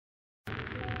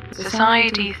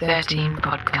Society 13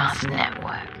 Podcast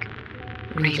Network.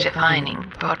 Redefining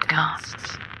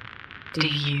podcasts. Do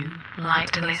you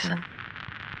like to listen?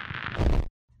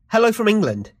 Hello from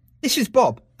England. This is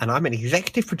Bob, and I'm an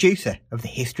executive producer of the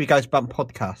History Goes Bump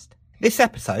podcast. This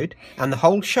episode and the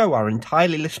whole show are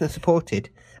entirely listener supported,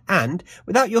 and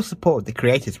without your support, the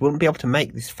creators wouldn't be able to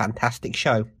make this fantastic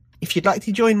show. If you'd like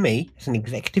to join me as an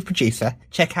executive producer,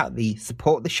 check out the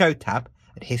Support the Show tab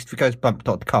at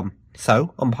historygoesbump.com.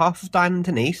 So, on behalf of Diane and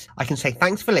Denise, I can say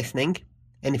thanks for listening,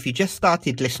 and if you just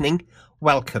started listening,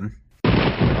 welcome.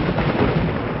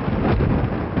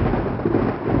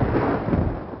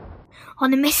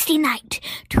 On a misty night,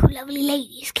 two lovely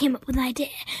ladies came up with an idea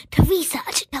to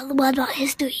research and tell the world about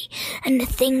history and the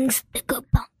things that go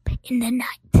bump in the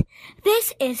night.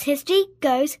 This is History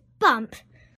Goes Bump.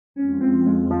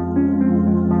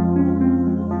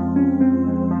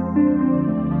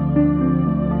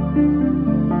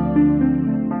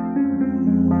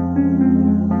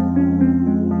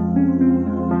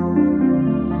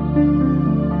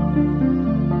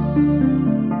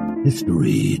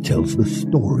 History tells the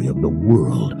story of the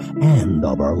world and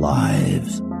of our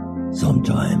lives.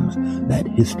 Sometimes that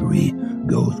history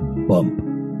goes bump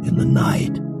in the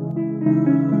night.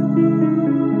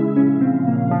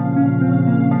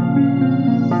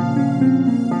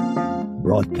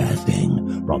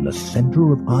 Broadcasting from the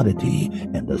center of oddity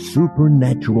and the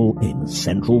supernatural in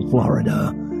Central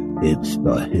Florida, it's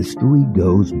the History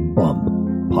Goes Bump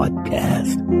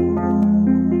podcast.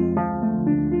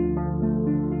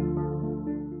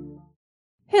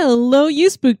 Hello, you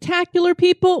spooktacular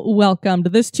people. Welcome to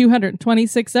this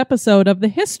 226th episode of the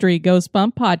History Goes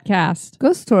Bump podcast.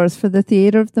 Ghost Tours for the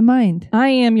Theater of the Mind. I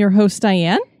am your host,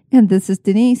 Diane. And this is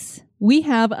Denise. We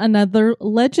have another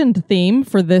legend theme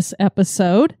for this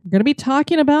episode. We're going to be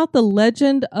talking about the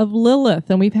legend of Lilith,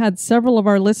 and we've had several of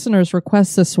our listeners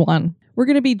request this one. We're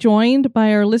going to be joined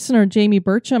by our listener, Jamie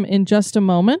Burcham, in just a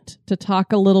moment to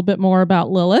talk a little bit more about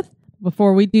Lilith.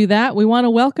 Before we do that, we want to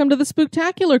welcome to the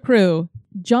spooktacular crew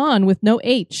John with no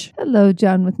H. Hello,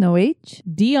 John with no H.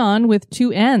 Dion with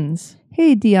two N's.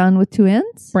 Hey, Dion with two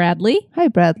N's. Bradley. Hi,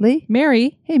 Bradley.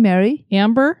 Mary. Hey, Mary.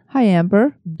 Amber. Hi,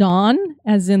 Amber. Dawn,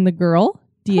 as in the girl.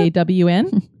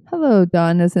 D-A-W-N. Hello,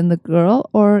 Dawn, as in the girl,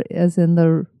 or as in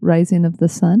the rising of the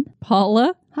sun.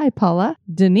 Paula. Hi, Paula.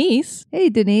 Denise. Hey,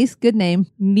 Denise. Good name.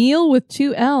 Neil with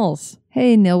two L's.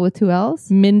 Hey, Neil with two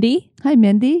L's. Mindy. Hi,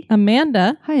 Mindy.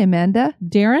 Amanda. Hi, Amanda.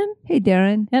 Darren. Hey,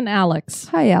 Darren. And Alex.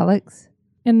 Hi, Alex.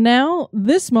 And now,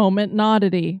 this moment in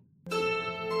oddity.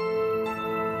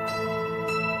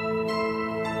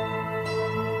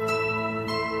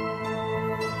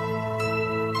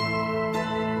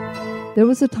 There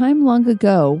was a time long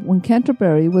ago when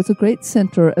Canterbury was a great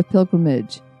center of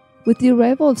pilgrimage. With the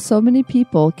arrival of so many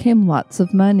people came lots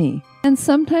of money. And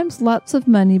sometimes lots of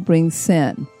money brings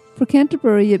sin. For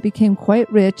Canterbury it became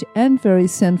quite rich and very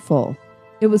sinful.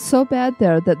 It was so bad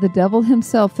there that the devil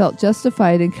himself felt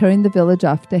justified in carrying the village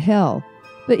off to hell.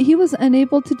 But he was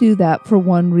unable to do that for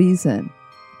one reason.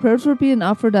 Prayers were being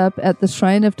offered up at the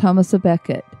shrine of Thomas of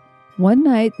Becket. One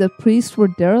night the priests were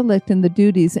derelict in the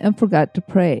duties and forgot to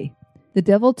pray. The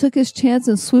devil took his chance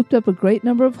and swooped up a great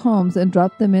number of homes and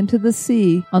dropped them into the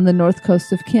sea on the north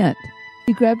coast of Kent.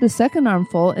 He grabbed a second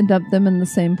armful and dumped them in the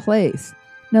same place.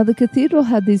 Now the cathedral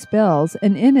had these bells,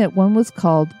 and in it one was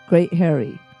called Great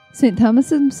Harry. St. Thomas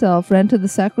himself ran to the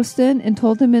sacristan and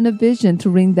told him in a vision to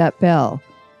ring that bell.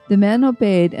 The man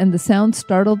obeyed, and the sound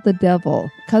startled the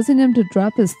devil, causing him to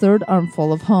drop his third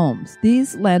armful of homes.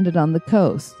 These landed on the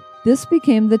coast. This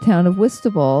became the town of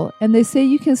Whitstable, and they say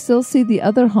you can still see the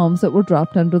other homes that were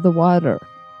dropped under the water.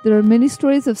 There are many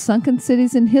stories of sunken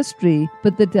cities in history,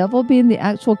 but the devil being the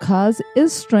actual cause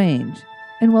is strange.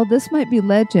 And while this might be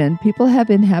legend, people have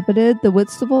inhabited the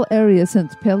Whitstable area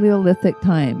since Paleolithic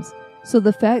times. So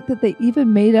the fact that they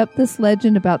even made up this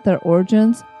legend about their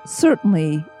origins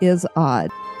certainly is odd.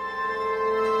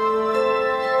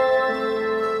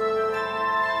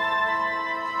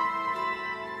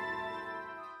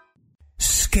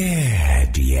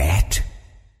 Scared yet?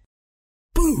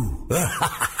 Boo!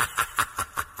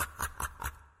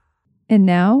 And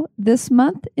now, this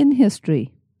month in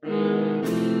history.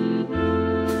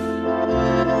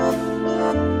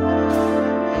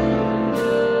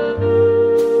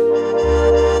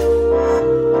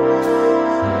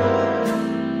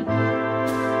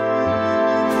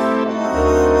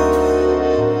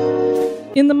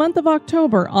 In the month of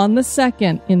October, on the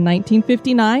 2nd, in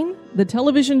 1959, the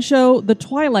television show The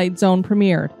Twilight Zone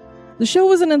premiered. The show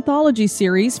was an anthology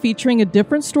series featuring a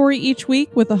different story each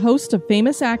week with a host of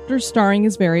famous actors starring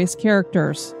as various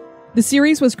characters. The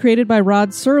series was created by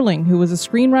Rod Serling, who was a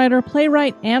screenwriter,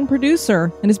 playwright, and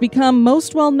producer, and has become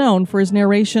most well known for his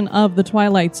narration of The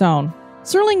Twilight Zone.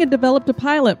 Serling had developed a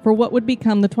pilot for what would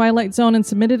become The Twilight Zone and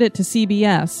submitted it to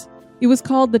CBS. It was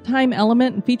called The Time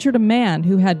Element and featured a man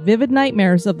who had vivid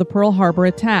nightmares of the Pearl Harbor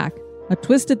attack. A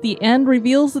twist at the end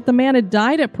reveals that the man had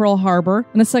died at Pearl Harbor,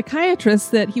 and a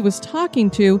psychiatrist that he was talking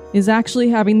to is actually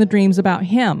having the dreams about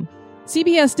him.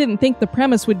 CBS didn't think the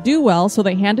premise would do well, so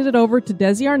they handed it over to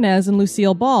Desi Arnaz and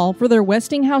Lucille Ball for their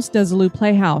Westinghouse Desilu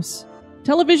Playhouse.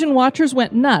 Television watchers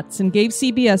went nuts and gave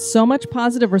CBS so much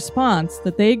positive response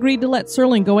that they agreed to let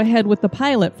Serling go ahead with the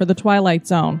pilot for The Twilight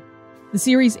Zone. The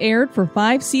series aired for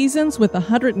 5 seasons with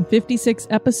 156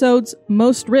 episodes,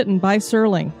 most written by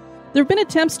Serling. There have been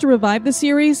attempts to revive the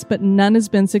series, but none has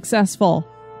been successful.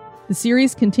 The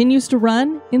series continues to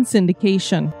run in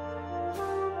syndication.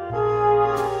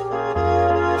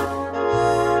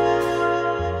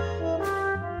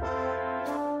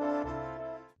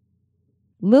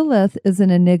 Lilith is an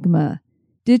enigma.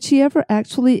 Did she ever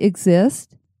actually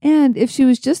exist? And if she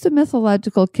was just a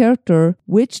mythological character,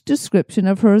 which description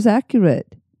of her is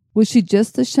accurate? Was she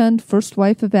just the shunned first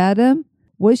wife of Adam?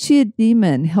 Was she a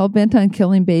demon hell-bent on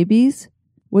killing babies?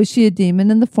 Was she a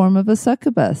demon in the form of a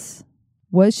succubus?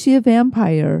 Was she a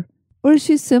vampire? Or is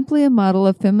she simply a model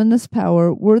of feminist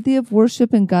power worthy of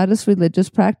worship in goddess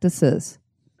religious practices?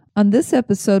 On this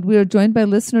episode, we are joined by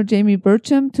listener Jamie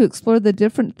Burcham to explore the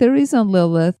different theories on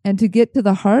Lilith and to get to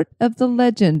the heart of the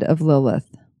legend of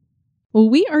Lilith. Well,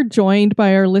 we are joined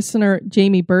by our listener,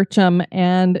 Jamie Burcham,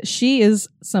 and she is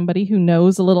somebody who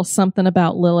knows a little something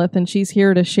about Lilith, and she's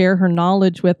here to share her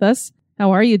knowledge with us.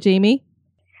 How are you, Jamie?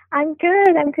 I'm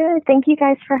good. Thank you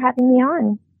guys for having me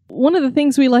on. One of the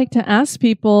things we like to ask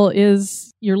people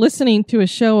is, you're listening to a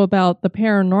show about the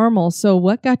paranormal, so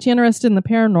what got you interested in the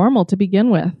paranormal to begin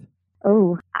with?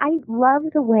 Oh, I love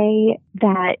the way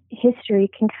that history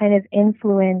can kind of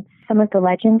influence some of the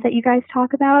legends that you guys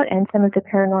talk about and some of the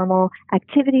paranormal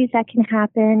activities that can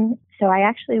happen. So I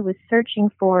actually was searching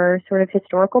for sort of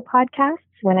historical podcasts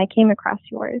when I came across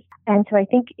yours. And so I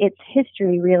think it's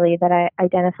history really that I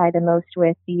identify the most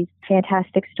with, these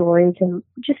fantastic stories, and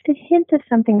just a hint of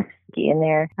something spooky in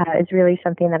there is really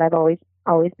something that I've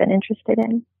always been interested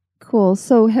in. Cool.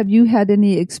 So have you had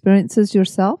any experiences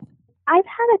yourself? I've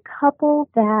had a couple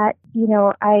that,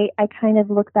 I kind of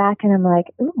look back and I'm like,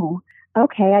 ooh,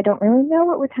 okay, I don't really know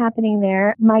what was happening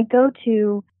there. My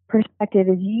go-to perspective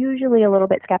is usually a little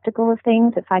bit skeptical of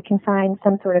things. If I can find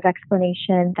some sort of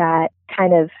explanation that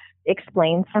kind of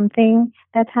explains something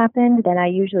that's happened, then I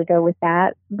usually go with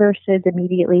that versus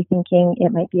immediately thinking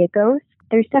it might be a ghost.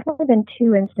 There's definitely been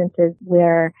 2 instances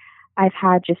where I've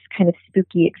had just kind of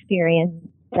spooky experience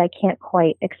that I can't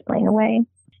quite explain away.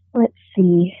 Let's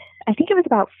see. I think it was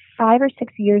about 5 or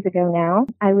 6 years ago now.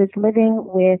 I was living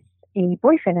with a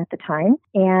boyfriend at the time,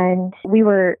 and we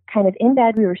were kind of in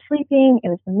bed. We were sleeping. It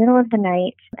was the middle of the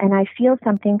night, and I feel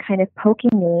something kind of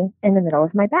poking me in the middle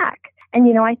of my back. And,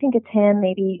 I think it's him.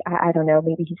 Maybe, I don't know,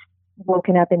 maybe he's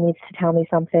woken up and needs to tell me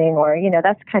something, or,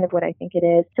 that's kind of what I think it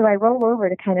is. So I roll over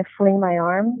to kind of fling my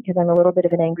arm because I'm a little bit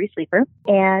of an angry sleeper.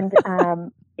 And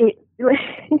it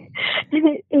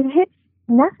hits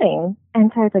nothing.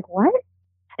 And so I was like, what?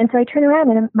 And so I turned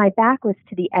around and my back was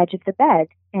to the edge of the bed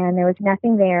and there was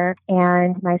nothing there.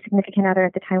 And my significant other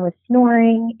at the time was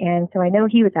snoring. And so I know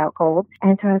he was out cold.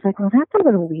 And so I was like, well, that's a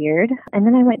little weird. And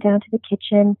then I went down to the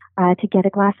kitchen to get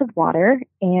a glass of water.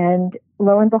 And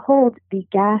lo and behold, the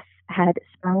gas had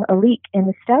sprung a leak in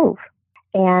the stove.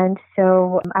 And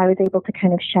so I was able to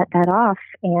kind of shut that off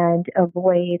and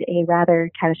avoid a rather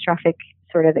catastrophic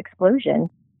sort of explosion.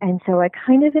 And so I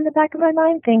kind of in the back of my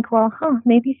mind think, well,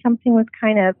 maybe something was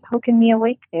kind of poking me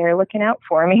awake there, looking out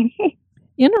for me.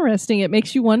 Interesting. It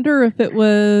makes you wonder if it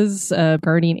was a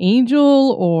guardian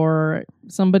angel or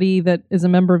somebody that is a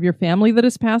member of your family that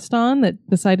has passed on that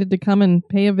decided to come and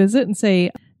pay a visit and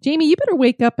say, Jamie, you better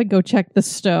wake up and go check the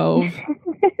stove.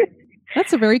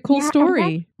 That's a very cool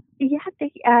story.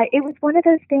 It was one of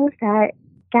those things that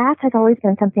gas has always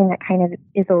been something that kind of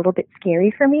is a little bit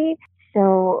scary for me.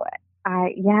 So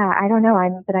I don't know.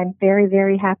 I'm very,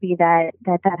 very happy that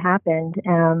happened.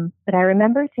 But I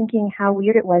remember thinking how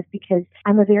weird it was because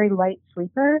I'm a very light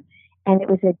sleeper and it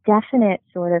was a definite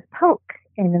sort of poke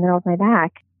in the middle of my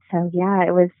back. So yeah,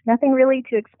 it was nothing really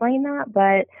to explain that,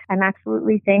 but I'm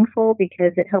absolutely thankful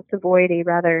because it helped avoid a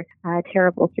rather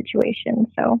terrible situation.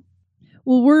 So.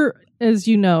 Well, we're, as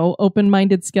you know,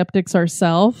 open-minded skeptics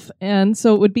ourselves. And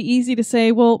so it would be easy to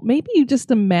say, well, maybe you just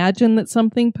imagine that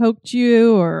something poked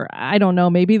you, or I don't know,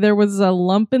 maybe there was a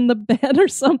lump in the bed or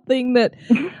something that,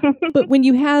 but when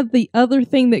you have the other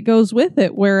thing that goes with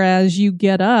it, whereas you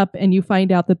get up and you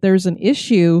find out that there's an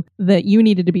issue that you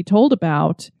needed to be told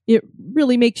about, it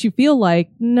really makes you feel like,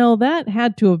 no, that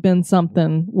had to have been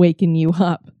something waking you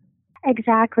up.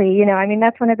 Exactly.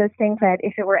 That's one of those things that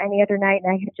if it were any other night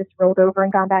and I had just rolled over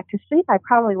and gone back to sleep, I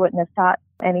probably wouldn't have thought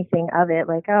anything of it.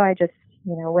 Like, oh, I just,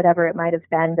 whatever it might have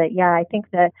been. But yeah, I think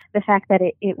that the fact that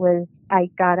it was,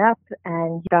 I got up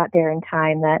and got there in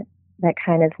time, that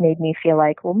kind of made me feel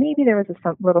like, well, maybe there was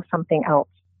a little something else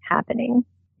happening.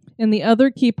 And the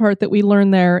other key part that we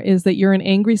learned there is that you're an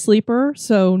angry sleeper,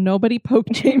 so nobody poke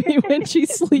Jamie when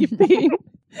she's sleeping.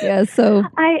 Yeah, so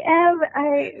I am.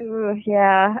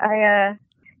 I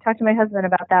talked to my husband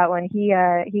about that one. He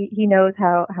knows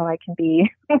how I can be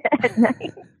at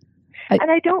night. And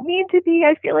I don't mean to be.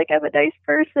 I feel like I'm a nice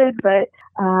person, but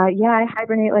I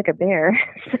hibernate like a bear.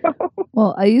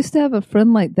 Well, I used to have a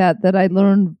friend like that I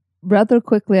learned rather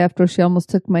quickly after she almost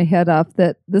took my head off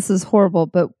that this is horrible,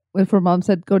 but if her mom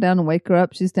said, go down and wake her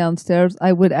up, she's downstairs,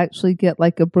 I would actually get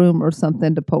like a broom or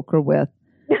something to poke her with.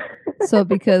 So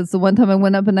because the one time I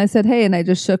went up and I said, hey, and I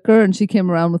just shook her and she came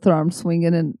around with her arms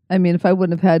swinging. And I mean, if I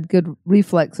wouldn't have had good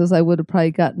reflexes, I would have probably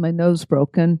gotten my nose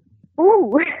broken.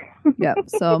 Ooh. Yeah.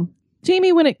 So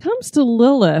Jamie, when it comes to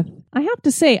Lilith, I have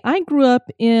to say, I grew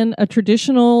up in a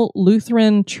traditional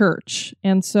Lutheran church.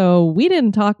 And so we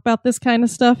didn't talk about this kind of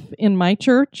stuff in my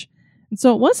church. And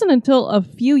so it wasn't until a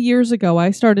few years ago I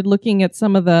started looking at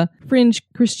some of the fringe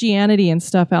Christianity and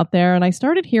stuff out there. And I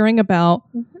started hearing about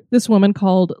this woman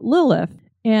called Lilith.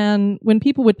 And when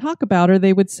people would talk about her,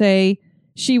 they would say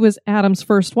she was Adam's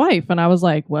first wife. And I was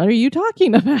like, what are you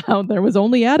talking about? There was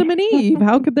only Adam and Eve.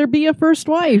 How could there be a first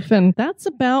wife? And that's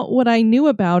about what I knew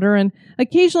about her. And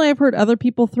occasionally I've heard other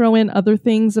people throw in other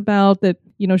things about that,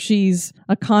 she's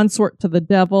a consort to the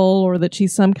devil or that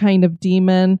she's some kind of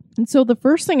demon. And so the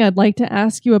first thing I'd like to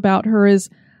ask you about her is,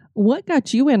 what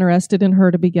got you interested in her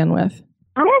to begin with?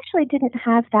 I actually didn't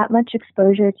have that much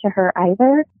exposure to her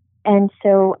either. And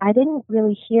so I didn't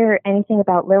really hear anything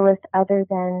about Lilith other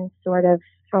than sort of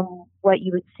from what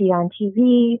you would see on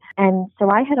TV. And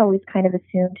so I had always kind of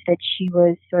assumed that she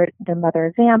was sort of the mother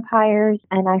of vampires.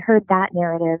 And I heard that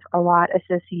narrative a lot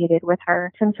associated with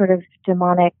her, some sort of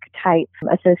demonic type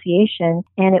association.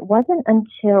 And it wasn't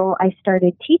until I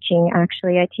started teaching,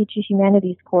 actually, I teach a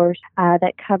humanities course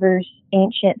that covers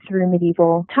ancient through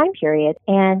medieval time period.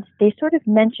 And they sort of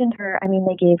mentioned her. I mean,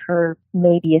 they gave her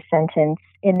maybe a sentence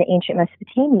in the ancient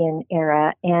Mesopotamian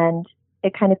era. And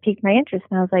it kind of piqued my interest.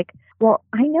 And I was like, well,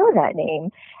 I know that name.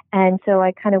 And so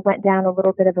I kind of went down a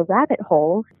little bit of a rabbit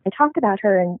hole. I talked about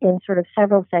her in sort of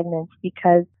several segments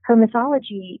because her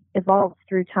mythology evolves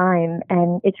through time.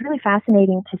 And it's really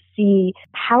fascinating to see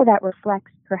how that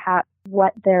reflects perhaps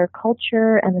what their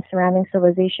culture and the surrounding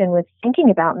civilization was thinking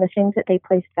about and the things that they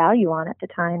placed value on at the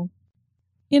time.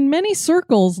 In many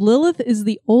circles, Lilith is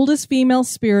the oldest female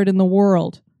spirit in the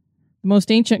world. The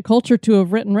most ancient culture to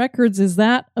have written records is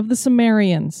that of the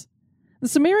Sumerians. The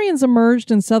Sumerians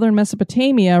emerged in southern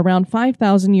Mesopotamia around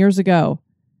 5,000 years ago.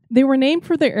 They were named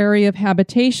for their area of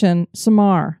habitation,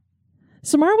 Samar.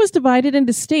 Samar was divided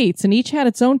into states, and each had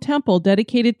its own temple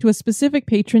dedicated to a specific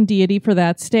patron deity for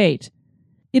that state.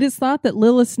 It is thought that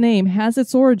Lilith's name has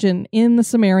its origin in the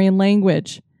Sumerian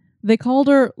language. They called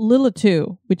her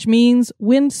Lilitu, which means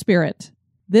wind spirit.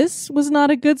 This was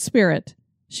not a good spirit.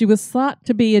 She was thought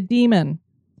to be a demon.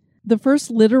 The first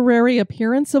literary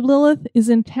appearance of Lilith is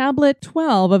in Tablet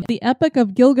 12 of the Epic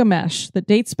of Gilgamesh that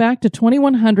dates back to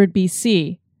 2100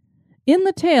 BC. In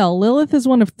the tale, Lilith is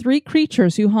one of 3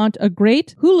 creatures who haunt a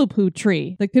great hulupu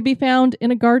tree that could be found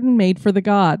in a garden made for the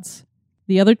gods.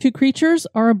 The other 2 creatures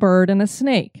are a bird and a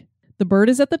snake. The bird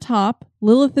is at the top,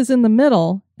 Lilith is in the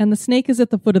middle, and the snake is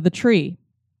at the foot of the tree.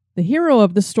 The hero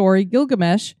of the story,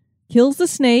 Gilgamesh, kills the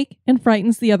snake and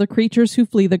frightens the other creatures who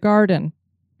flee the garden.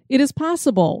 It is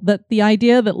possible that the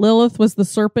idea that Lilith was the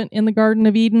serpent in the Garden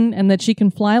of Eden and that she can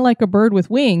fly like a bird with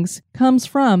wings comes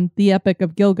from the Epic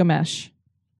of Gilgamesh.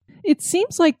 It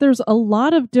seems like there's a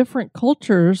lot of different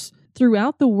cultures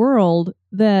throughout the world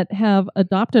that have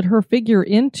adopted her figure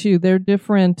into their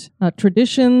different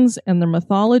traditions and their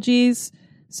mythologies.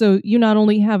 So you not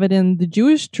only have it in the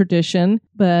Jewish tradition,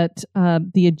 but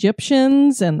the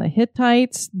Egyptians and the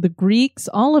Hittites, the Greeks,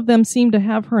 all of them seem to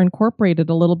have her incorporated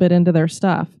a little bit into their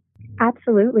stuff.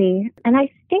 Absolutely. And I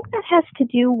think that has to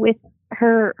do with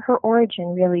her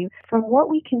origin, really. From what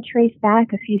we can trace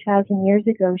back a few thousand years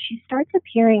ago, she starts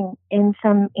appearing in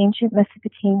some ancient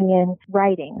Mesopotamian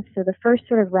writings. So the first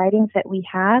sort of writings that we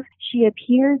have, she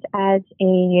appears as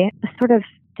a sort of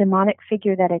demonic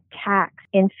figure that attacks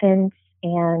infants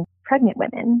and pregnant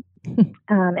women.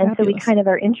 And so we kind of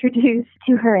are introduced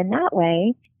to her in that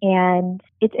way. And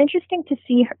it's interesting to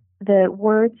see the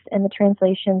words and the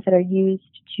translations that are used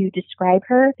to describe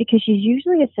her, because she's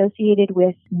usually associated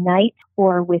with night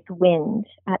or with wind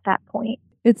at that point.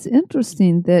 It's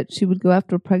interesting that she would go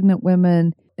after pregnant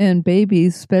women and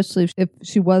babies, especially if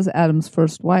she was Adam's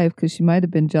first wife, because she might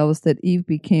have been jealous that Eve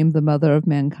became the mother of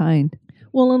mankind.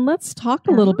 Well, and let's talk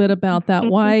a little bit about that.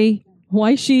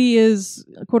 Why she is,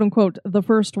 quote unquote, the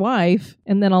first wife,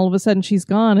 and then all of a sudden she's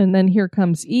gone, and then here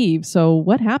comes Eve. So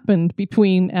what happened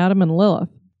between Adam and Lilith?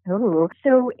 Oh,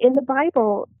 so in the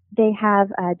Bible, they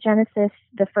have Genesis,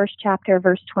 the first chapter,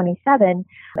 verse 27,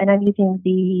 and I'm using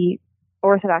the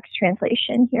Orthodox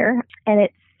translation here. And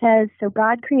it says, so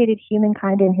God created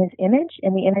humankind in his image.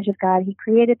 In the image of God, he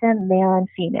created them, male and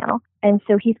female. And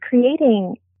so he's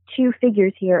creating two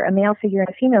figures here, a male figure and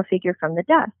a female figure from the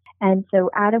dust. And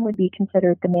so Adam would be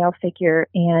considered the male figure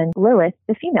and Lilith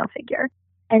the female figure.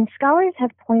 And scholars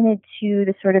have pointed to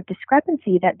the sort of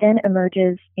discrepancy that then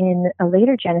emerges in a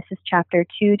later Genesis chapter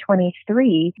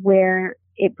 2:23, where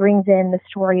it brings in the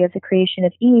story of the creation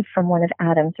of Eve from one of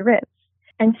Adam's ribs.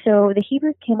 And so the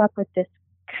Hebrews came up with this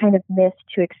kind of myth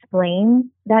to explain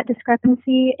that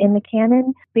discrepancy in the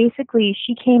canon. Basically,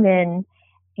 she came in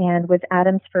and was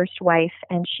Adam's first wife,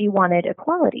 and she wanted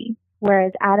equality,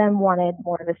 whereas Adam wanted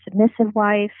more of a submissive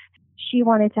wife. She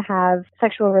wanted to have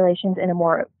sexual relations in a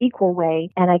more equal way,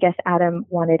 and I guess Adam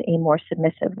wanted a more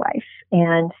submissive wife.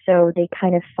 And so they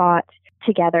kind of fought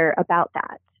together about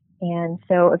that. And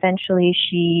so eventually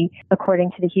she,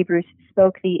 according to the Hebrews,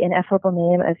 spoke the ineffable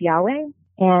name of Yahweh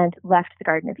and left the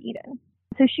Garden of Eden.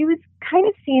 So she was kind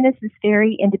of seen as this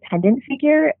very independent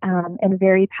figure and a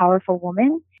very powerful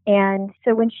woman. And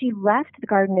so when she left the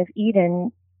Garden of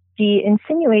Eden, the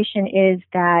insinuation is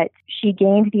that she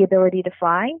gained the ability to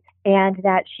fly and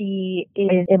that she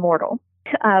is immortal.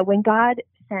 When God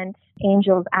sent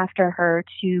angels after her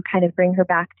to kind of bring her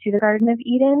back to the Garden of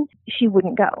Eden, she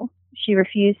wouldn't go. She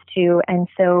refused to, and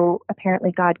so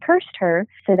apparently God cursed her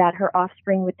so that her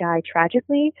offspring would die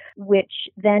tragically, which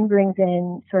then brings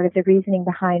in sort of the reasoning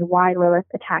behind why Lilith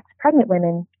attacks pregnant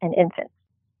women and infants.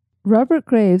 Robert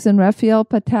Graves and Raphael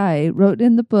Patai wrote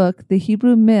in the book The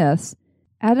Hebrew Myths,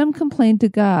 Adam complained to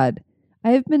God,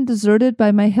 I have been deserted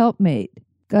by my helpmate.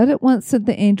 God at once sent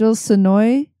the angels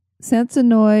Sanoi,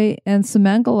 Sansanoi, and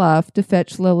Samangaloth to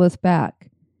fetch Lilith back.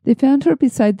 They found her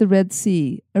beside the Red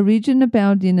Sea, a region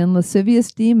abounding in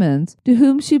lascivious demons, to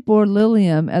whom she bore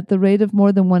Lilium at the rate of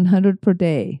more than 100 per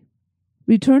day.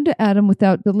 Return to Adam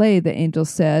without delay, the angel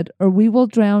said, or we will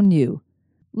drown you.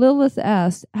 Lilith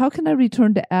asked, how can I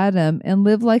return to Adam and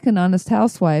live like an honest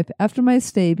housewife after my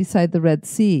stay beside the Red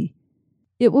Sea?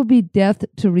 It will be death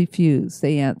to refuse,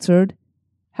 they answered.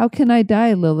 How can I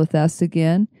die, Lilith asked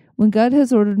again, when God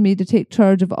has ordered me to take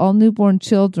charge of all newborn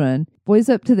children, boys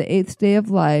up to the 8th day of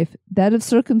life, that of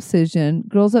circumcision,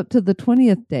 girls up to the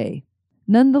 20th day.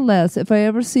 Nonetheless, if I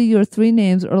ever see your 3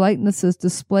 names or likenesses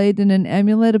displayed in an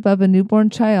amulet above a newborn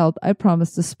child, I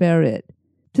promise to spare it.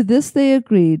 To this they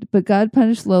agreed, but God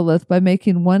punished Lilith by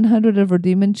making 100 of her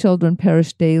demon children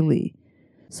perish daily.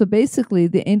 So basically,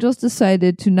 the angels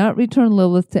decided to not return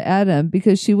Lilith to Adam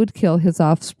because she would kill his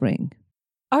offspring.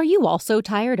 Are you also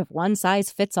tired of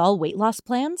one-size-fits-all weight loss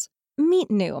plans? Meet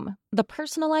Noom, the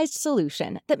personalized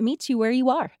solution that meets you where you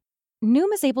are.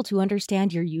 Noom is able to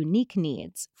understand your unique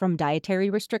needs, from dietary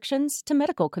restrictions to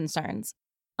medical concerns.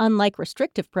 Unlike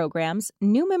restrictive programs,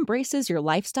 Noom embraces your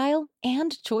lifestyle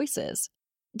and choices.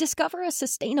 Discover a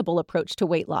sustainable approach to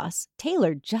weight loss,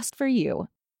 tailored just for you.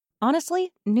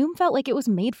 Honestly, Noom felt like it was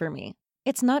made for me.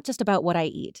 It's not just about what I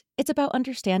eat, it's about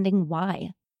understanding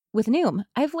why. With Noom,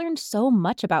 I've learned so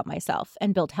much about myself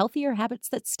and built healthier habits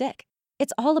that stick.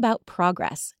 It's all about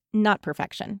progress, not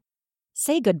perfection.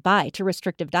 Say goodbye to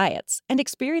restrictive diets and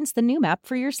experience the Noom app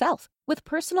for yourself with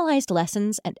personalized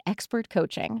lessons and expert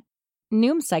coaching.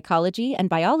 Noom's psychology and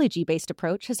biology-based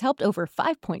approach has helped over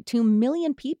 5.2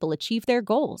 million people achieve their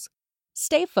goals.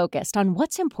 Stay focused on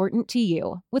what's important to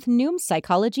you with Noom's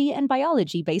psychology and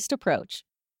biology-based approach.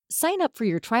 Sign up for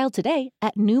your trial today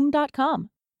at Noom.com.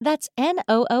 That's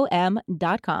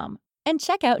Noom.com. And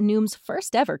check out Noom's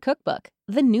first ever cookbook,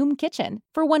 The Noom Kitchen,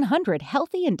 for 100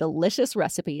 healthy and delicious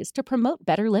recipes to promote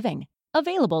better living.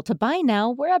 Available to buy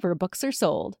now wherever books are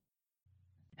sold.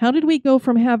 How did we go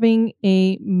from having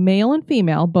a male and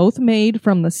female, both made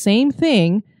from the same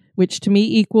thing, which to me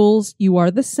equals you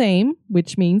are the same,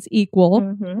 which means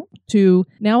equal, to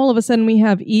now all of a sudden we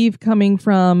have Eve coming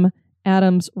from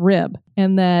Adam's rib,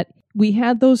 and that we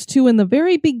had those two in the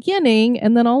very beginning,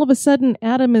 and then all of a sudden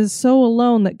Adam is so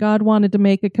alone that God wanted to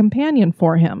make a companion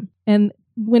for him. And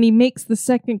when he makes the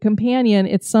second companion,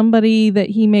 it's somebody that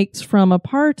he makes from a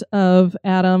part of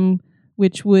Adam,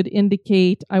 which would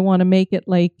indicate, I want to make it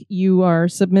like you are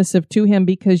submissive to him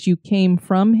because you came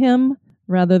from him,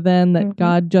 rather than that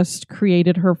God just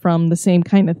created her from the same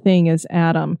kind of thing as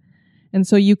Adam. And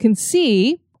so you can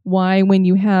see why when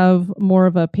you have more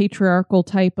of a patriarchal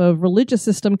type of religious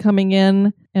system coming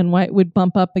in, and why it would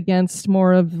bump up against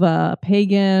more of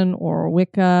pagan or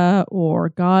Wicca or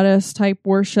goddess type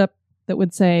worship that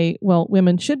would say, well,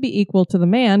 women should be equal to the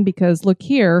man because look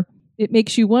here, it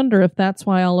makes you wonder if that's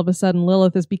why all of a sudden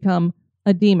Lilith has become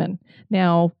a demon.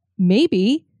 Now,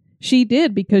 maybe she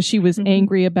did, because she was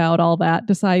angry about all that,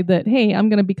 decide that, hey, I'm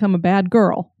going to become a bad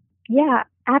girl. Yeah,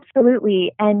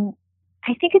 absolutely. And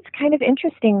I think it's kind of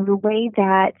interesting the way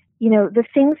that, the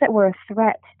things that were a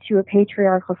threat to a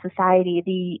patriarchal society,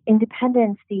 the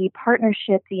independence, the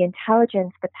partnership, the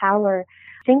intelligence, the power,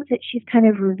 things that she's kind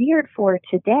of revered for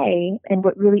today, and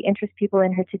what really interests people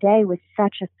in her today was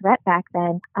such a threat back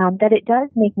then, that it does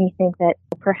make me think that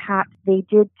perhaps they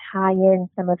did tie in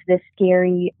some of this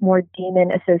scary, more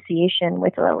demon association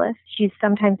with Lilith. She's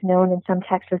sometimes known in some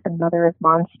texts as the mother of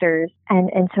monsters. And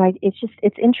so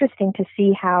it's interesting to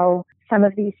see how some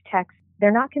of these texts,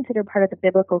 they're not considered part of the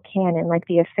biblical canon, like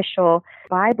the official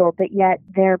Bible, but yet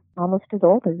they're almost as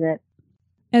old as it.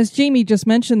 As Jamie just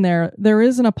mentioned there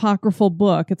is an apocryphal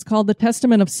book. It's called the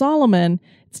Testament of Solomon.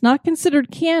 It's not considered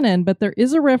canon, but there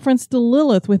is a reference to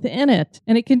Lilith within it.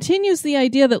 And it continues the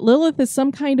idea that Lilith is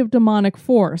some kind of demonic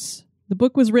force. The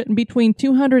book was written between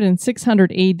 200 and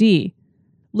 600 AD.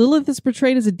 Lilith is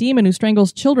portrayed as a demon who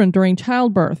strangles children during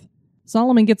childbirth.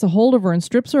 Solomon gets a hold of her and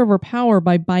strips her of her power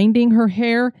by binding her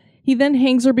hair. He then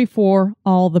hangs her before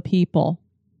all the people.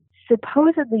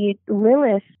 Supposedly,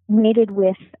 Lilith mated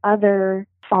with other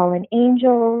fallen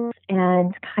angels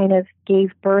and kind of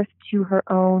gave birth to her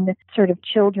own sort of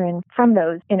children from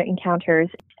those encounters.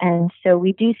 And so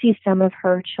we do see some of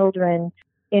her children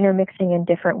intermixing in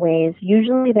different ways.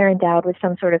 Usually they're endowed with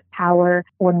some sort of power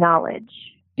or knowledge.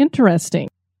 Interesting.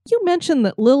 You mentioned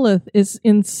that Lilith is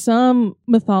in some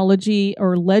mythology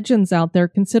or legends out there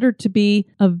considered to be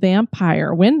a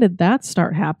vampire. When did that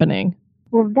start happening?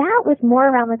 Well, that was more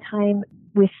around the time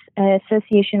with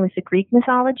association with the Greek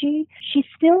mythology. She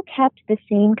still kept the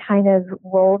same kind of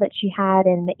role that she had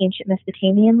in the ancient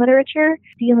Mesopotamian literature,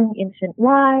 stealing infant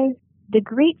wives. The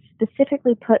Greeks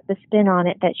specifically put the spin on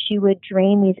it that she would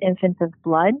drain these infants of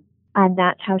blood, and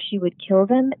that's how she would kill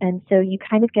them. And so you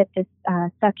kind of get this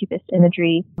succubus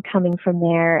imagery coming from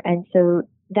there. And so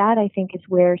that, I think, is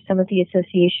where some of the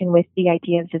association with the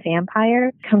idea of the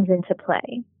vampire comes into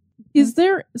play. Is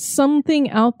there something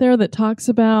out there that talks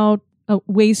about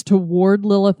ways to ward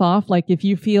Lilith off? Like if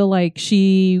you feel like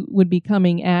she would be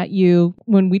coming at you,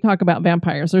 when we talk about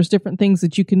vampires, there's different things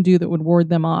that you can do that would ward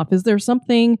them off. Is there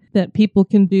something that people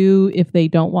can do if they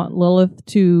don't want Lilith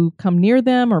to come near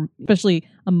them? Or especially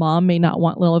a mom may not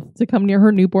want Lilith to come near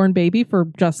her newborn baby for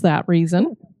just that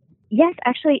reason. Yes,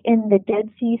 actually in the Dead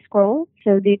Sea Scrolls,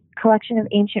 so the collection of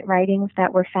ancient writings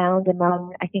that were found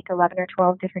among, I think, 11 or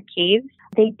 12 different caves,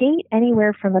 they date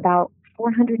anywhere from about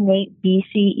 408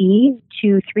 BCE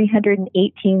to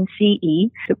 318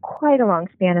 CE, so quite a long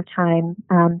span of time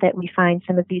that we find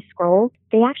some of these scrolls.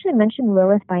 They actually mention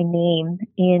Lilith by name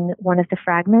in one of the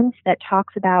fragments that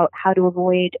talks about how to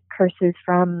avoid curses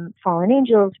from fallen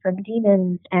angels, from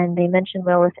demons, and they mention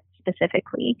Lilith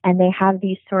specifically. And they have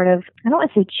these sort of, I don't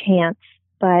want to say chants,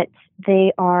 but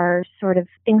they are sort of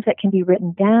things that can be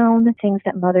written down, things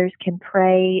that mothers can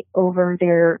pray over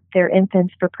their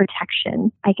infants for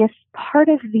protection. I guess part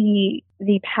of the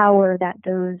power that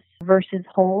those verses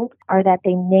hold are that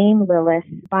they name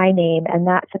Lilith by name, and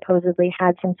that supposedly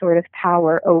had some sort of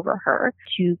power over her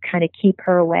to kind of keep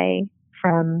her away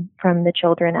from the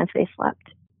children as they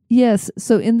slept. Yes,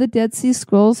 so in the Dead Sea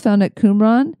Scrolls found at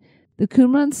Qumran, the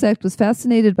Qumran sect was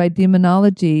fascinated by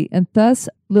demonology, and thus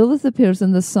Lilith appears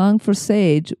in the Song for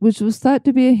Sage, which was thought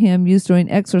to be a hymn used during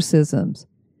exorcisms.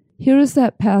 Here is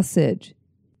that passage.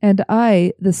 And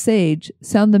I, the sage,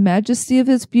 sound the majesty of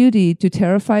his beauty to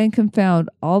terrify and confound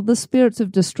all the spirits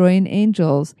of destroying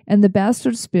angels, and the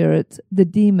bastard spirits, the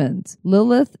demons,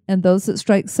 Lilith, and those that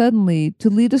strike suddenly, to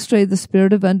lead astray the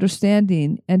spirit of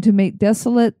understanding, and to make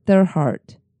desolate their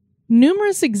heart.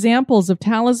 Numerous examples of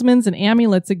talismans and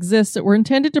amulets exist that were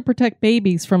intended to protect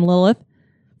babies from Lilith.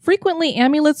 Frequently,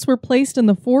 amulets were placed in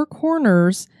the four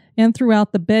corners and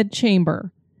throughout the bed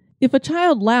chamber. If a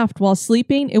child laughed while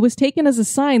sleeping, it was taken as a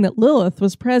sign that Lilith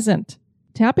was present.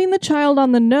 Tapping the child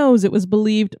on the nose, it was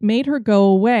believed, made her go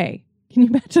away. Can you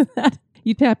imagine that?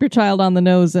 You tap your child on the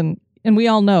nose, and we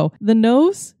all know the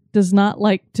nose does not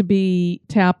like to be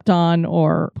tapped on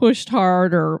or pushed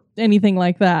hard or anything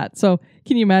like that. So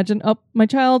can you imagine? Oh, my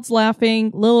child's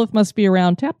laughing. Lilith must be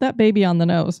around. Tap that baby on the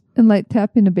nose. And like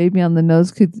tapping a baby on the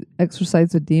nose could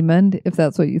exorcise a demon, if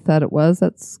that's what you thought it was.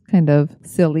 That's kind of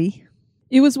silly.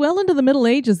 It was well into the Middle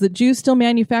Ages that Jews still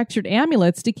manufactured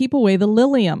amulets to keep away the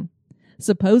Lilium.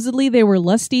 Supposedly, they were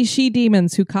lusty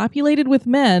she-demons who copulated with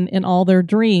men in all their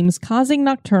dreams, causing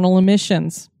nocturnal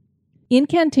emissions.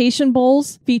 Incantation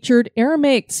bowls featured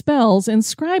Aramaic spells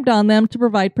inscribed on them to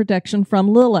provide protection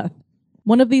from Lilith.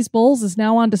 One of these bowls is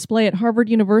now on display at Harvard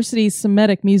University's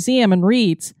Semitic Museum and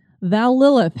reads, "Thou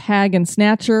Lilith, hag and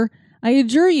snatcher, I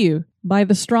adjure you, by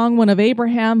the strong one of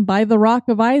Abraham, by the rock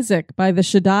of Isaac, by the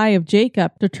Shaddai of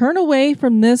Jacob, to turn away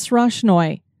from this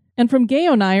Roshnoi, and from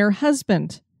Geonai her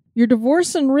husband. Your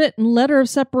divorce and written letter of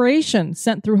separation,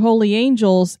 sent through holy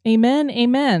angels, Amen,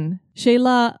 Amen,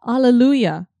 Shelah,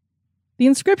 Alleluia." The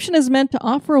inscription is meant to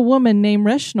offer a woman named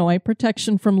Reshnoi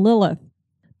protection from Lilith.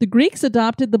 The Greeks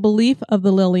adopted the belief of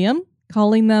the Lilium,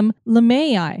 calling them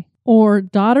Lemai, or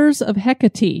daughters of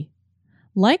Hecate.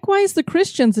 Likewise, the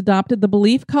Christians adopted the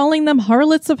belief, calling them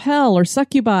harlots of hell or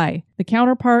succubi, the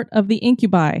counterpart of the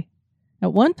incubi.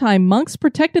 At one time, monks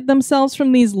protected themselves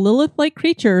from these Lilith-like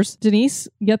creatures, Denise,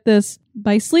 get this,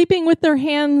 by sleeping with their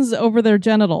hands over their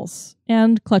genitals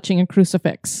and clutching a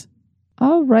crucifix.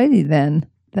 Alrighty then.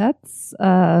 That's,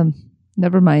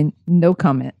 never mind. No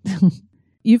comment.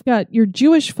 You've got your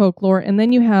Jewish folklore, and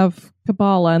then you have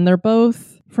Kabbalah, and they're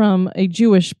both from a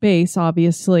Jewish base,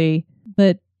 obviously.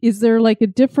 But is there like a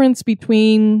difference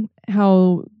between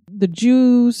how the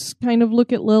Jews kind of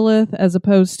look at Lilith as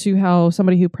opposed to how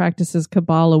somebody who practices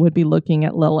Kabbalah would be looking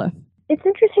at Lilith? It's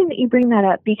interesting that you bring that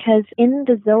up because in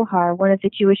the Zohar, one of the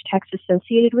Jewish texts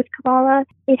associated with Kabbalah,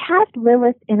 it has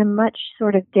Lilith in a much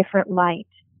sort of different light.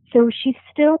 So she's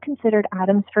still considered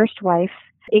Adam's first wife.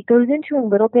 It goes into a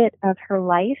little bit of her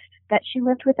life that she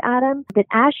lived with Adam, but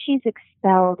as she's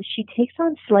expelled, she takes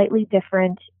on slightly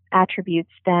different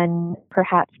attributes than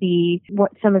perhaps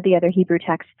what some of the other Hebrew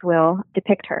texts will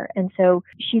depict her. And so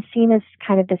she's seen as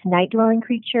kind of this night-dwelling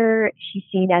creature. She's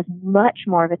seen as much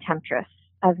more of a temptress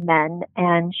of men,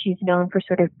 and she's known for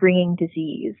sort of bringing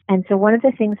disease. And so one of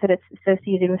the things that is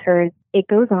associated with her is it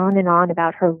goes on and on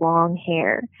about her long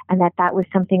hair, and that was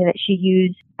something that she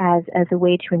used as a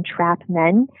way to entrap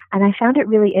men. And I found it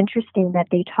really interesting that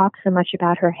they talk so much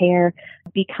about her hair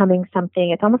becoming something,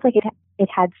 it's almost like it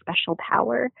had special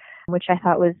power, which I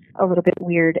thought was a little bit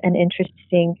weird and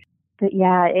interesting. But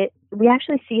yeah, we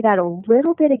actually see that a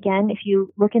little bit again. If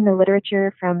you look in the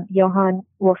literature from Johann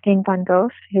Wolfgang von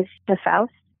Goethe, the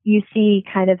Faust, you see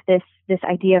kind of this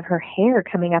idea of her hair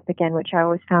coming up again, which I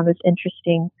always found was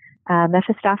interesting.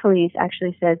 Mephistopheles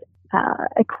actually says,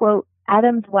 I quote,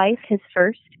 "Adam's wife, his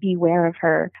first, beware of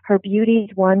her. Her beauty's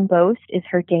one boast is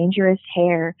her dangerous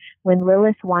hair. When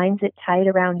Lilith winds it tight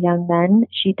around young men,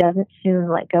 she doesn't soon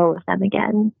let go of them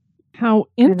again." How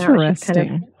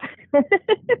interesting.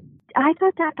 I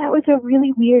thought that was a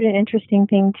really weird and interesting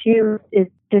thing, too, is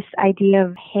this idea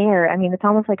of hair. I mean, it's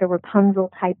almost like a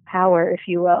Rapunzel-type power, if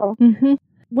you will. Mm-hmm.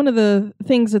 One of the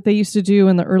things that they used to do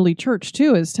in the early church,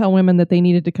 too, is tell women that they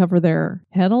needed to cover their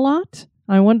head a lot.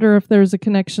 I wonder if there's a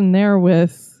connection there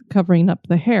with covering up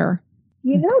the hair.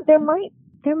 You know, there might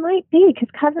be, because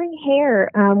covering hair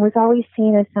was always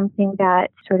seen as something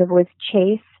that sort of was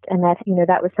chaste, and that,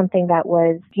 that was something that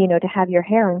was, to have your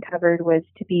hair uncovered was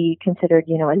to be considered,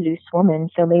 a loose woman.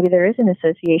 So maybe there is an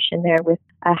association there with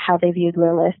how they viewed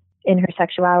Lilith in her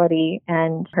sexuality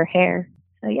and her hair.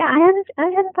 So yeah, I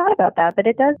hadn't thought about that, but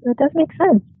it does make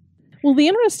sense. Well, the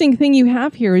interesting thing you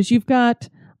have here is you've got,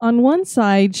 on one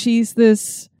side, she's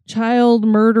this child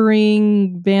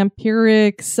murdering,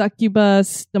 vampiric,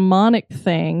 succubus, demonic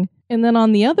thing. And then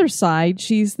on the other side,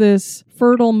 she's this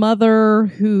fertile mother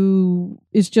who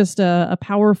is just a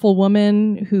powerful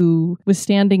woman who was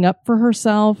standing up for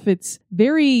herself. It's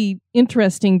very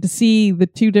interesting to see the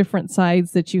two different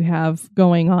sides that you have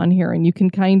going on here. And you can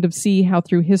kind of see how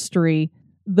through history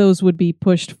those would be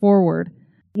pushed forward.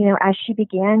 As she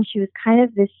began, she was kind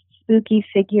of this spooky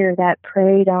figure that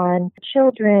preyed on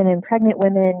children and pregnant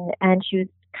women, and she was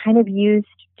kind of used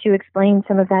to explain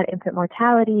some of that infant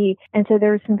mortality. And so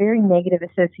there were some very negative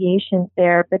associations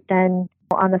there. But then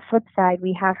on the flip side,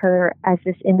 we have her as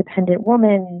this independent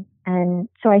woman. And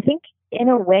so I think in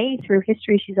a way, through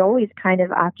history, she's always kind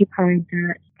of occupied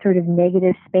that sort of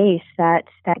negative space, that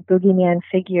boogeyman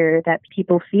figure that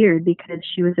people feared because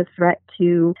she was a threat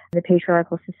to the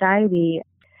patriarchal society.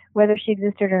 Whether she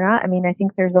existed or not, I mean, I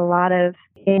think there's a lot of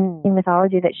in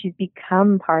mythology that she's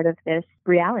become part of this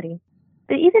reality.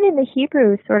 But even in the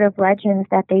Hebrew sort of legends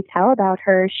that they tell about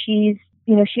her, she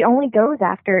only goes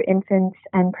after infants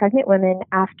and pregnant women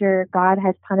after God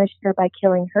has punished her by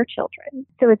killing her children.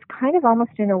 So it's kind of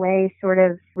almost in a way sort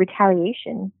of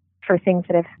retaliation for things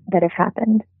that have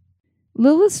happened.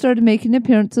 Lilith started making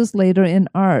appearances later in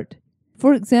art.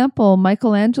 For example,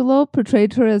 Michelangelo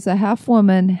portrayed her as a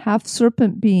half-woman,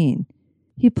 half-serpent being.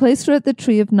 He placed her at the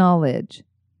Tree of Knowledge.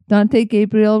 Dante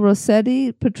Gabriel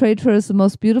Rossetti portrayed her as the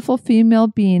most beautiful female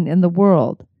being in the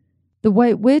world. The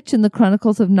White Witch in the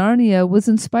Chronicles of Narnia was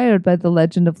inspired by the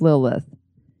legend of Lilith.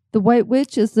 The White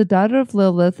Witch is the daughter of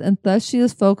Lilith, and thus she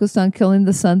is focused on killing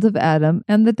the sons of Adam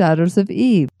and the daughters of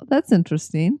Eve. That's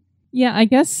interesting. Yeah, I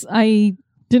guess I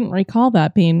didn't recall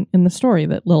that being in the story,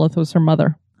 that Lilith was her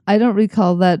mother. I don't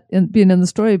recall that being in the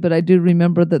story, but I do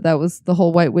remember that was the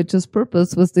whole White Witch's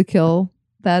purpose, was to kill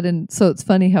that. And so it's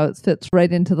funny how it fits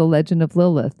right into the legend of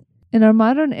Lilith. In our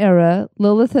modern era,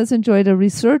 Lilith has enjoyed a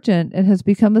resurgence and has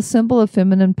become a symbol of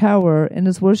feminine power and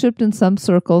is worshipped in some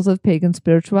circles of pagan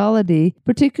spirituality,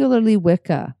 particularly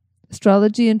Wicca.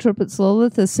 Astrology interprets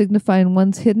Lilith as signifying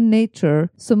one's hidden nature,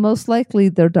 so most likely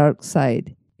their dark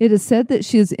side. It is said that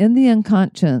she is in the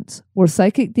unconscious, where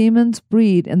psychic demons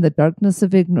breed in the darkness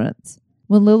of ignorance.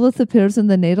 When Lilith appears in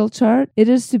the natal chart, it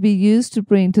is to be used to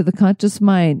bring to the conscious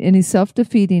mind any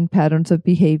self-defeating patterns of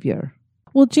behavior.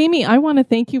 Well, Jamie, I want to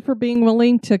thank you for being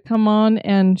willing to come on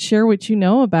and share what you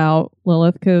know about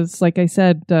Lilith, because like I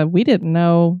said, we didn't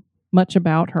know much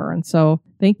about her. And so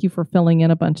thank you for filling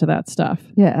in a bunch of that stuff.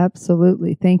 Yeah,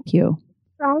 absolutely. Thank you.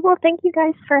 Oh, well, thank you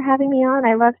guys for having me on.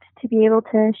 I loved to be able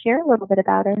to share a little bit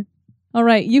about her. All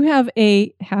right. You have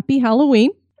a happy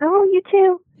Halloween. Oh, you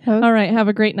too. All right. Have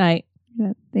a great night.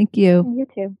 Yeah, thank you. You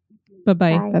too.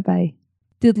 Bye-bye. Bye. Bye-bye.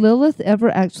 Did Lilith ever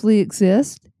actually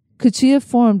exist? Could she have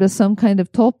formed as some kind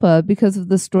of tulpa because of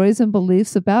the stories and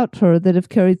beliefs about her that have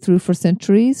carried through for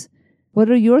centuries? What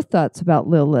are your thoughts about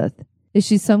Lilith? Is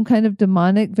she some kind of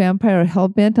demonic vampire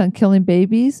hell-bent on killing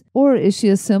babies? Or is she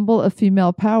a symbol of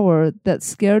female power that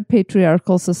scared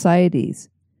patriarchal societies?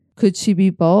 Could she be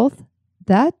both?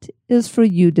 That is for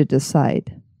you to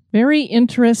decide. Very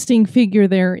interesting figure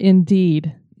there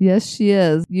indeed. Yes, she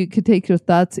is. You could take your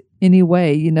thoughts any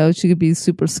way. She could be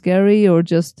super scary or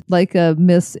just like a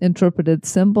misinterpreted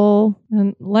symbol.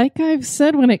 And like I've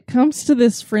said, when it comes to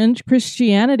this fringe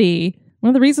Christianity, one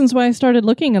of the reasons why I started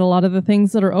looking at a lot of the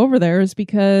things that are over there is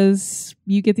because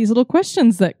you get these little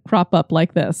questions that crop up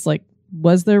like this. Like,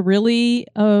 was there really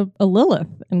a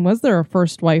Lilith? And was there a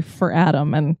first wife for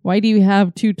Adam? And why do you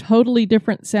have two totally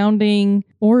different sounding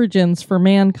origins for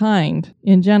mankind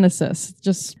in Genesis?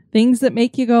 Just things that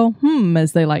make you go,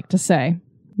 as they like to say.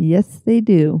 Yes, they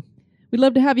do. We'd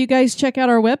love to have you guys check out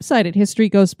our website at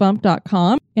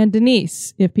historygoesbump.com. And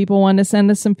Denise, if people want to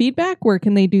send us some feedback, where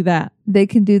can they do that? They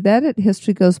can do that at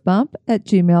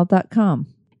historygoesbump@gmail.com.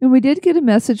 And we did get a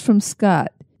message from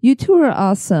Scott. You two are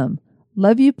awesome.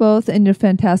 Love you both and your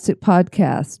fantastic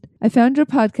podcast. I found your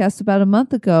podcast about a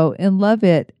month ago and love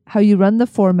it, how you run the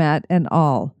format and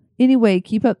all. Anyway,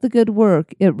 keep up the good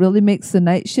work. It really makes the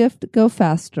night shift go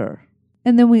faster.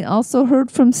 And then we also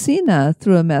heard from Sina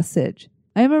through a message.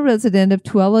 I am a resident of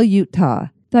Tooele, Utah.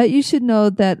 Thought you should know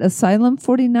that Asylum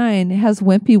 49 has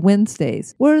Wimpy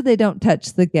Wednesdays, where they don't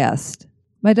touch the guest.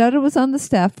 My daughter was on the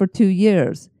staff for 2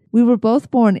 years. We were both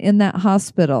born in that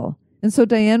hospital. And so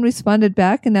Diane responded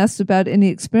back and asked about any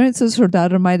experiences her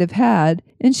daughter might have had.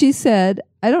 And she said,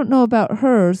 I don't know about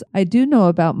hers. I do know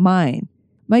about mine.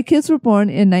 My kids were born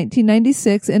in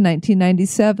 1996 and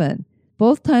 1997.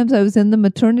 Both times I was in the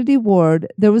maternity ward,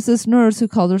 there was this nurse who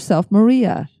called herself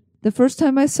Maria. The first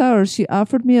time I saw her, she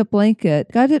offered me a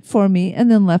blanket, got it for me,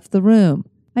 and then left the room.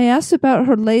 I asked about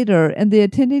her later, and the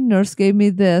attending nurse gave me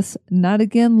this not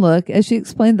again look as she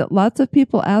explained that lots of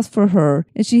people asked for her,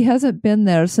 and she hasn't been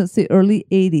there since the early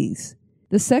 80s.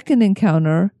 The second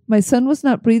encounter, my son was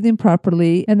not breathing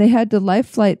properly, and they had to life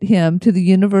flight him to the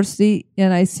university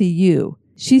NICU.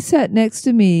 She sat next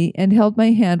to me and held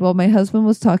my hand while my husband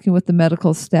was talking with the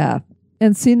medical staff.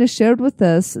 And Sina shared with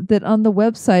us that on the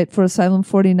website for Asylum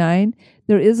 49,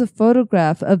 there is a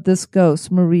photograph of this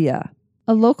ghost, Maria.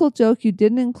 A local joke you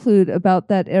didn't include about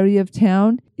that area of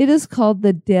town, it is called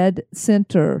the Dead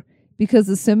Center because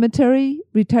the cemetery,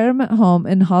 retirement home,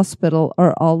 and hospital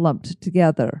are all lumped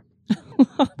together.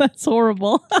 That's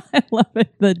horrible. I love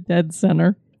it, the Dead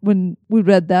Center. when we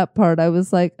read that part, I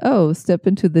was like, oh, step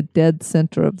into the dead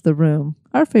center of the room.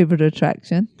 Our favorite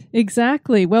attraction.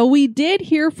 Exactly. Well, we did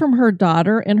hear from her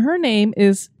daughter, and her name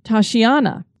is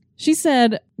Tashiana. She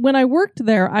said, when I worked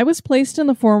there, I was placed in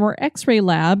the former X-ray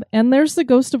lab, and there's the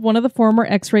ghost of one of the former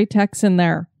X-ray techs in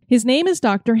there. His name is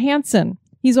Dr. Hansen.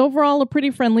 He's overall a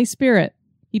pretty friendly spirit.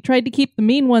 He tried to keep the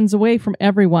mean ones away from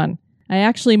everyone. I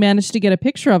actually managed to get a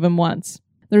picture of him once.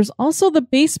 There's also the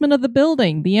basement of the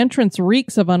building. The entrance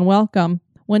reeks of unwelcome.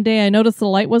 One day I noticed the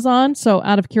light was on, so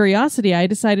out of curiosity, I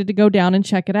decided to go down and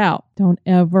check it out. Don't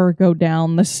ever go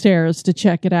down the stairs to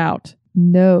check it out.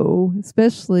 No,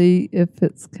 especially if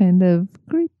it's kind of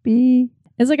creepy.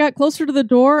 As I got closer to the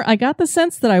door, I got the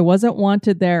sense that I wasn't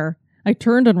wanted there. I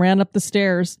turned and ran up the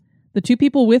stairs. The 2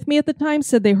 people with me at the time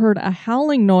said they heard a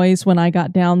howling noise when I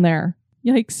got down there.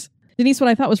 Yikes. Denise, what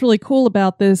I thought was really cool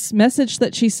about this message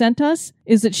that she sent us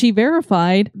is that she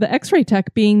verified the X-ray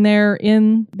tech being there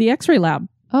in the X-ray lab.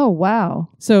 Oh, wow.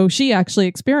 So she actually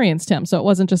experienced him. So it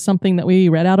wasn't just something that we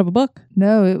read out of a book.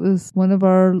 No, it was one of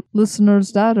our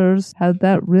listeners' daughters had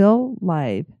that real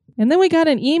live. And then we got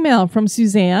an email from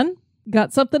Suzanne.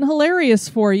 Got something hilarious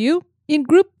for you. In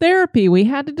group therapy, we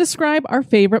had to describe our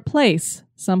favorite place.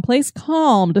 Someplace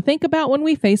calm to think about when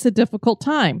we face a difficult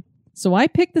time. So I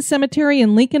picked the cemetery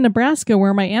in Lincoln, Nebraska,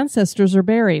 where my ancestors are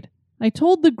buried. I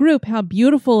told the group how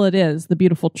beautiful it is. The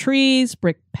beautiful trees,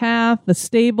 brick path, the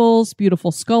stables,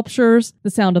 beautiful sculptures,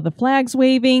 the sound of the flags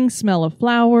waving, smell of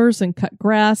flowers and cut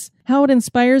grass, how it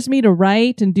inspires me to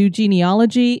write and do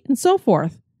genealogy, and so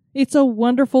forth. It's a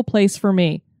wonderful place for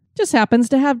me. Just happens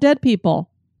to have dead people.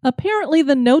 Apparently,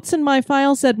 the notes in my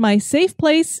file said my safe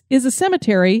place is a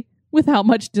cemetery without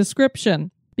much description.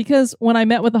 Because when I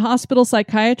met with the hospital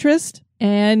psychiatrist,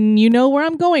 and you know where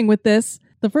I'm going with this,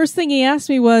 the first thing he asked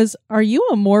me was, "Are you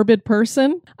a morbid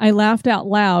person?" I laughed out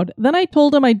loud. Then I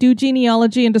told him I do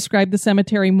genealogy and described the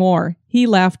cemetery more. He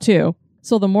laughed too.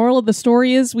 So the moral of the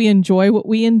story is we enjoy what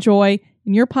we enjoy,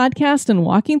 and your podcast and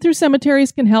walking through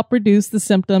cemeteries can help reduce the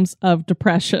symptoms of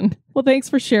depression. Well, thanks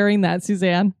for sharing that,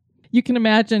 Suzanne. You can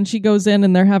imagine she goes in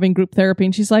and they're having group therapy,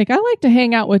 and she's like, I like to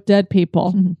hang out with dead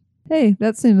people. Mm-hmm. Hey,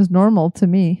 that seems normal to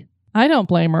me. I don't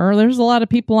blame her. There's a lot of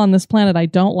people on this planet I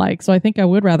don't like, so I think I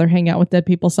would rather hang out with dead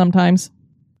people sometimes.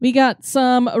 We got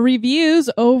some reviews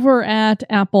over at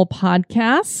Apple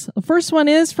Podcasts. The first one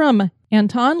is from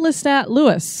Anton Lestat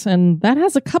Lewis, and that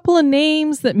has a couple of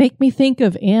names that make me think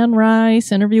of Anne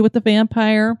Rice, Interview with the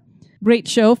Vampire. Great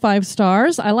show, 5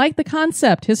 stars. I like the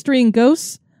concept, history and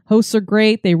ghosts. Hosts are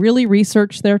great. They really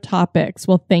research their topics.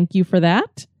 Well, thank you for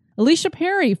that. Alicia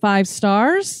Perry, 5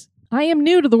 stars. I am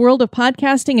new to the world of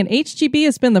podcasting, and HGB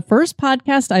has been the first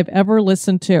podcast I've ever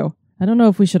listened to. I don't know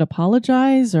if we should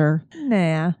apologize or...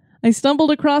 Nah. I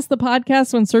stumbled across the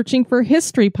podcast when searching for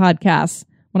history podcasts.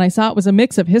 When I saw it was a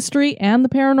mix of history and the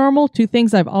paranormal, 2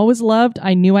 things I've always loved,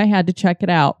 I knew I had to check it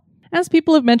out. As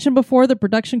people have mentioned before, the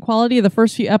production quality of the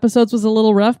first few episodes was a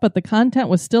little rough, but the content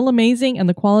was still amazing and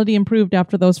the quality improved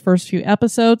after those first few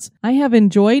episodes. I have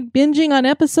enjoyed binging on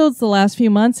episodes the last few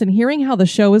months and hearing how the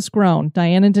show has grown.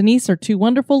 Diane and Denise are 2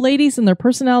 wonderful ladies, and their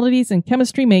personalities and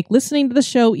chemistry make listening to the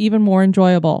show even more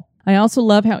enjoyable. I also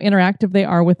love how interactive they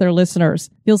are with their listeners.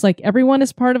 Feels like everyone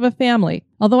is part of a family.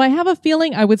 Although I have a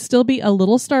feeling I would still be a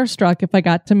little starstruck if I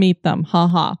got to meet them. Ha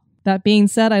ha. That being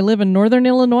said, I live in Northern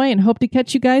Illinois and hope to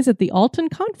catch you guys at the Alton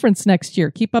Conference next year.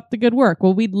 Keep up the good work.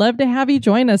 Well, we'd love to have you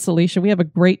join us, Alicia. We have a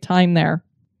great time there.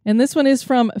 And this one is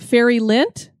from Ferry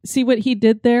Lint. See what he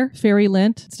did there? Ferry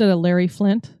Lint instead of Larry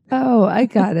Flint. Oh, I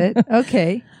got it.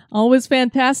 Okay. Always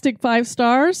fantastic, 5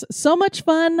 stars. So much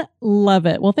fun. Love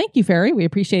it. Well, thank you, Ferry. We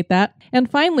appreciate that.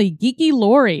 And finally, Geeky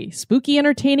Lori. Spooky,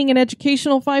 entertaining, and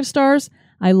educational, 5 stars.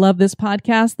 I love this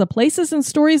podcast. The places and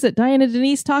stories that Diane and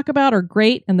Denise talk about are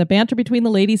great, and the banter between the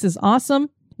ladies is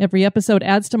awesome. Every episode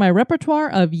adds to my repertoire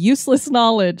of useless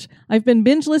knowledge. I've been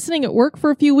binge listening at work for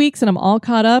a few weeks, and I'm all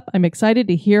caught up. I'm excited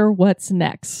to hear what's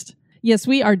next. Yes,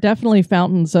 we are definitely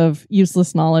fountains of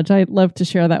useless knowledge. I love to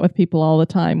share that with people all the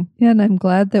time. Yeah, and I'm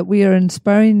glad that we are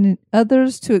inspiring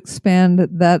others to expand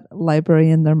that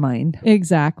library in their mind.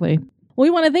 Exactly. We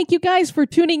want to thank you guys for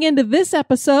tuning into this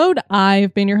episode.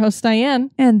 I've been your host, Diane.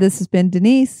 And this has been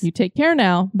Denise. You take care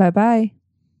now. Bye-bye.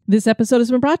 This episode has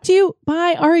been brought to you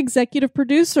by our executive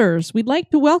producers. We'd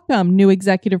like to welcome new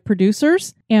executive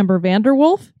producers, Amber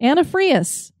Vanderwolf, Anna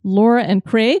Frias, Laura and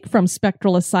Craig from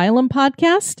Spectral Asylum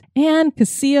Podcast, and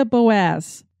Cassia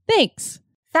Boaz. Thanks.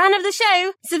 Fan of the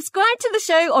show? Subscribe to the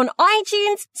show on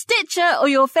iTunes, Stitcher, or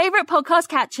your favorite podcast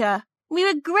catcher. We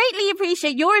would greatly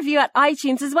appreciate your review at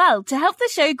iTunes as well to help the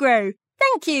show grow.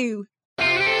 Thank you.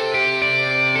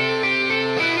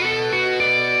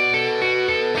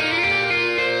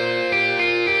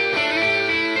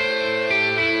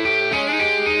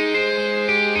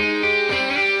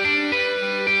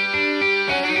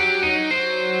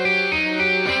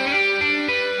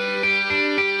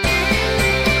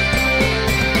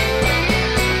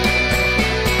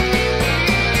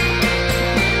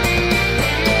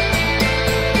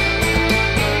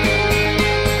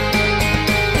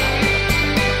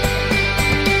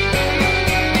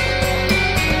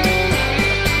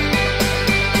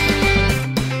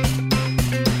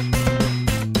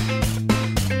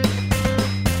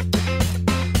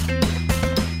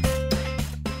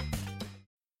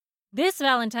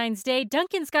 Valentine's Day,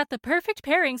 Dunkin's got the perfect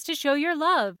pairings to show your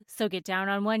love. So get down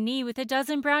on one knee with a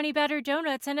dozen brownie batter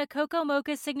donuts and a Cocoa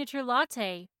Mocha signature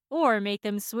latte. Or make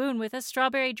them swoon with a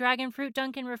strawberry dragon fruit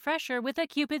Dunkin' refresher with a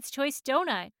Cupid's Choice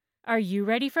donut. Are you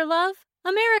ready for love?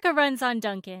 America runs on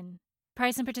Dunkin'.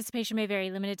 Price and participation may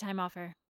vary. Limited time offer.